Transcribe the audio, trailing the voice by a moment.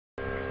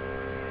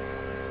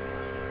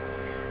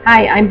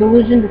Hi, I'm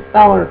Delusion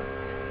Dispeller,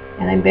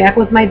 and I'm back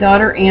with my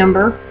daughter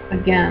Amber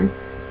again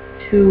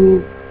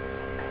to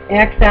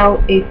act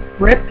out a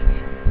script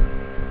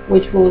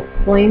which will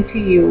explain to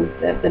you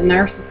that the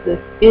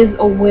narcissist is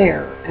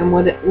aware and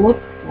what it looks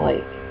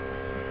like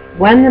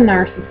when the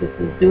narcissist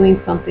is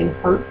doing something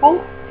hurtful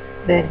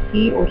that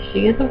he or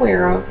she is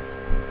aware of,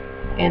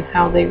 and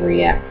how they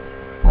react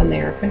when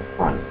they are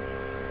confronted.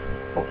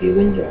 Hope you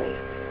enjoy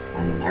it.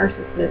 When the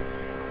narcissist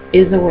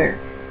is aware.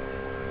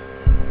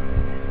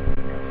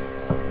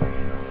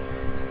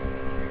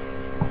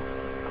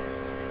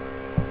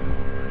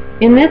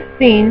 In this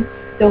scene,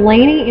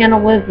 Delanie and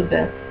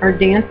Elizabeth are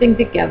dancing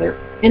together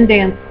in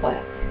dance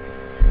class.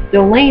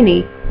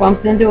 Delanie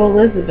bumps into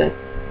Elizabeth,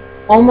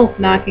 almost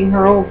knocking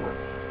her over.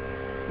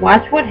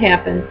 Watch what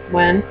happens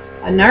when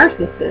a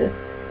narcissist,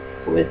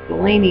 who is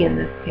Delanie in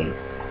this case,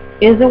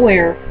 is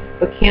aware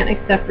but can't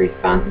accept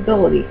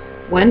responsibility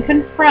when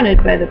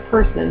confronted by the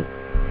person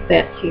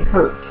that she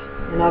hurt.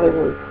 In other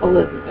words,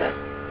 Elizabeth.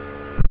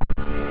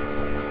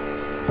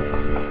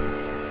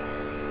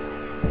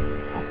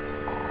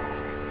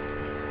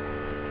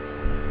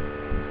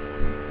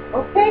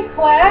 Okay,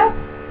 class,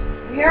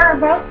 we are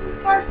about to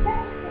start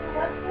dancing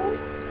lesson.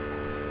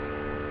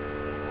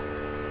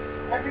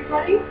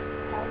 Everybody,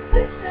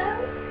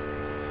 position.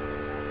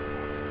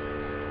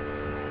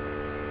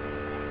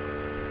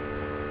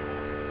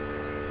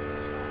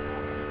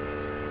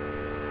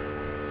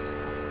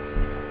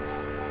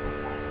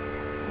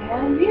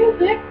 And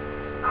music.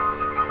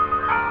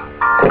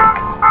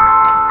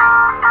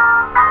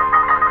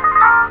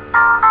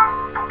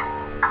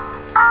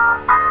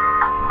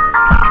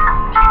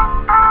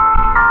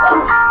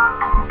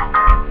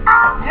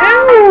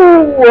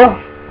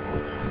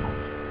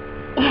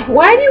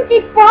 Why do you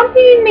keep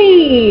bumping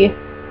me?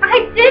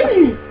 I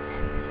didn't.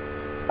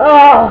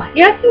 Oh,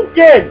 yes you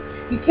did.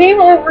 You came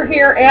over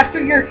here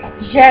after your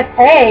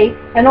jeté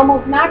and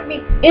almost knocked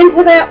me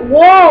into that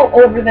wall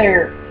over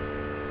there.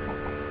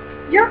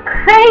 You're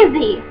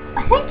crazy.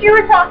 I think you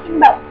were talking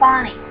about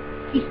Bonnie.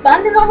 She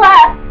spun to the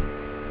left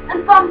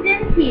and bumped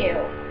into you.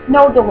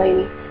 No,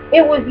 Delanie,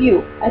 it was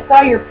you. I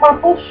saw your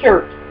purple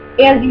shirt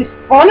as you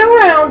spun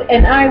around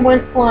and I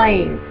went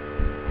flying.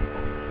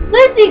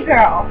 Lizzie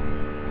girl,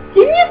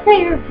 didn't you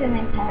say you were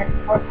feeling tired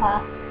before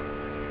class?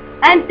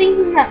 I'm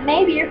thinking that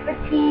maybe your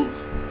fatigue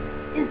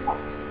is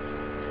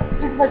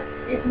what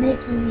is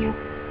making you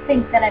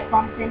think that I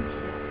bumped into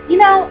you. You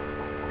know,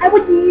 I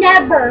would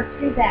never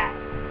do that,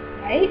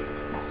 right?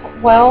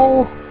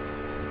 Well,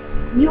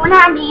 you are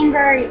not being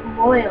very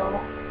loyal.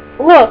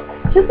 Look,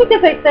 just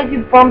because I said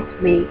you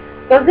bumped me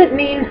doesn't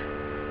mean...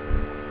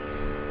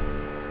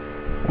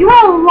 You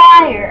are a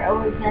liar,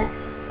 Elizabeth.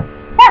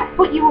 That's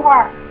what you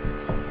are.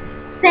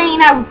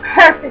 Saying I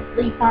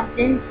purposely bumped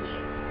into you.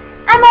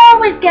 I'm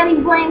always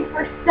getting blamed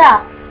for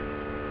stuff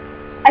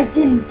I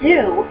didn't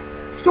do.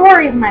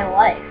 Story of my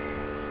life.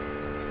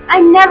 I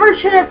never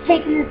should have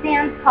taken this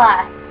dance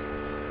class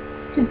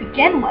to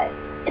begin with.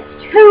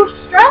 It's too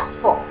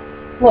stressful.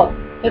 Look,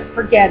 just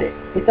forget it.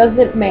 It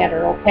doesn't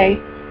matter,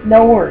 okay?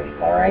 No worries,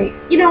 alright?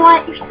 You know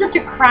what? You're such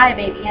a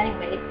crybaby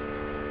anyway.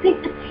 I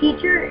think the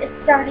teacher is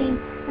starting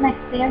the next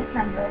dance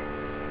number.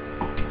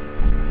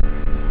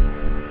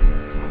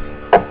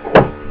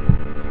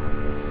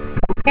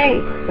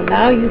 Okay, so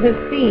now you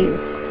have seen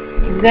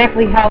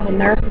exactly how the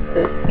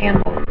narcissist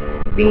handles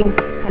being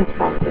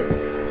confronted.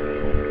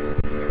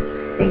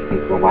 Thank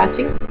you for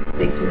watching.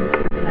 Stay tuned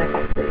for the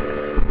next